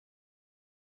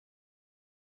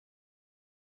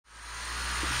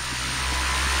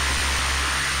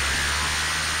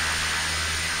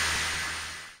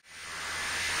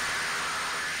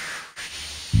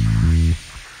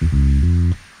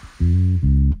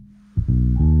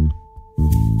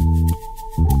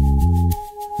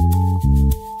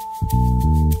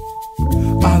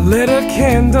Lit a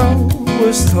candle,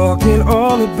 was talking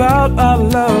all about our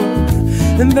love,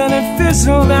 and then it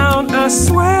fizzled out. I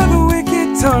swear the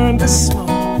wicked turned to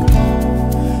smoke.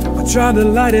 I tried to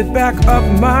light it back up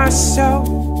myself,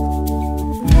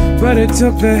 but it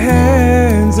took the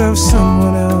hands of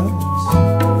someone else.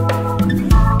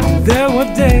 There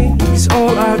were days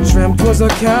all I dreamt was a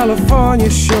California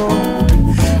shore,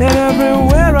 and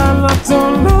everywhere I looked,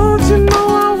 oh Lord, you know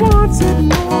I wanted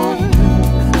more.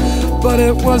 But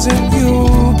it wasn't you,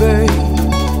 babe,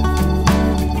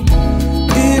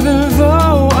 even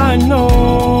though I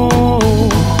know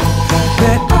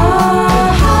that I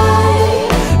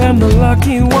am the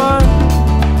lucky one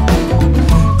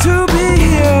to be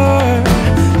here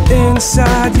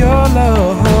inside your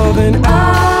love, and I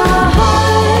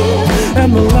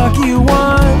am the lucky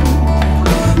one,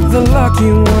 the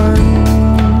lucky one.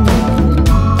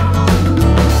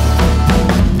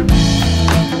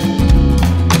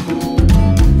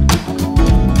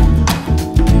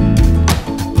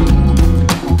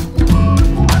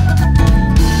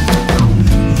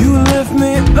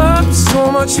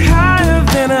 So much higher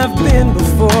than I've been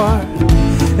before,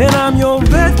 and I'm your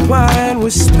red wine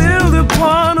was spilled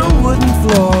upon a wooden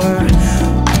floor.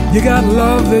 You got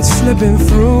love that's slipping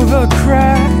through the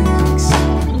cracks.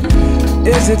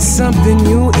 Is it something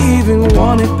you even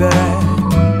wanted back?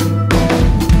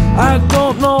 I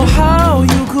don't know how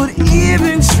you could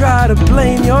even try to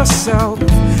blame yourself.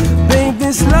 Babe,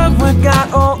 this love we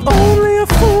got, oh, only a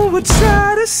fool would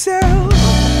try to sell.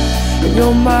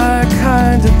 You're my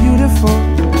kind of beautiful.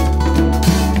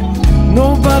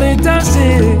 Nobody does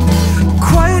it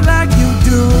quite like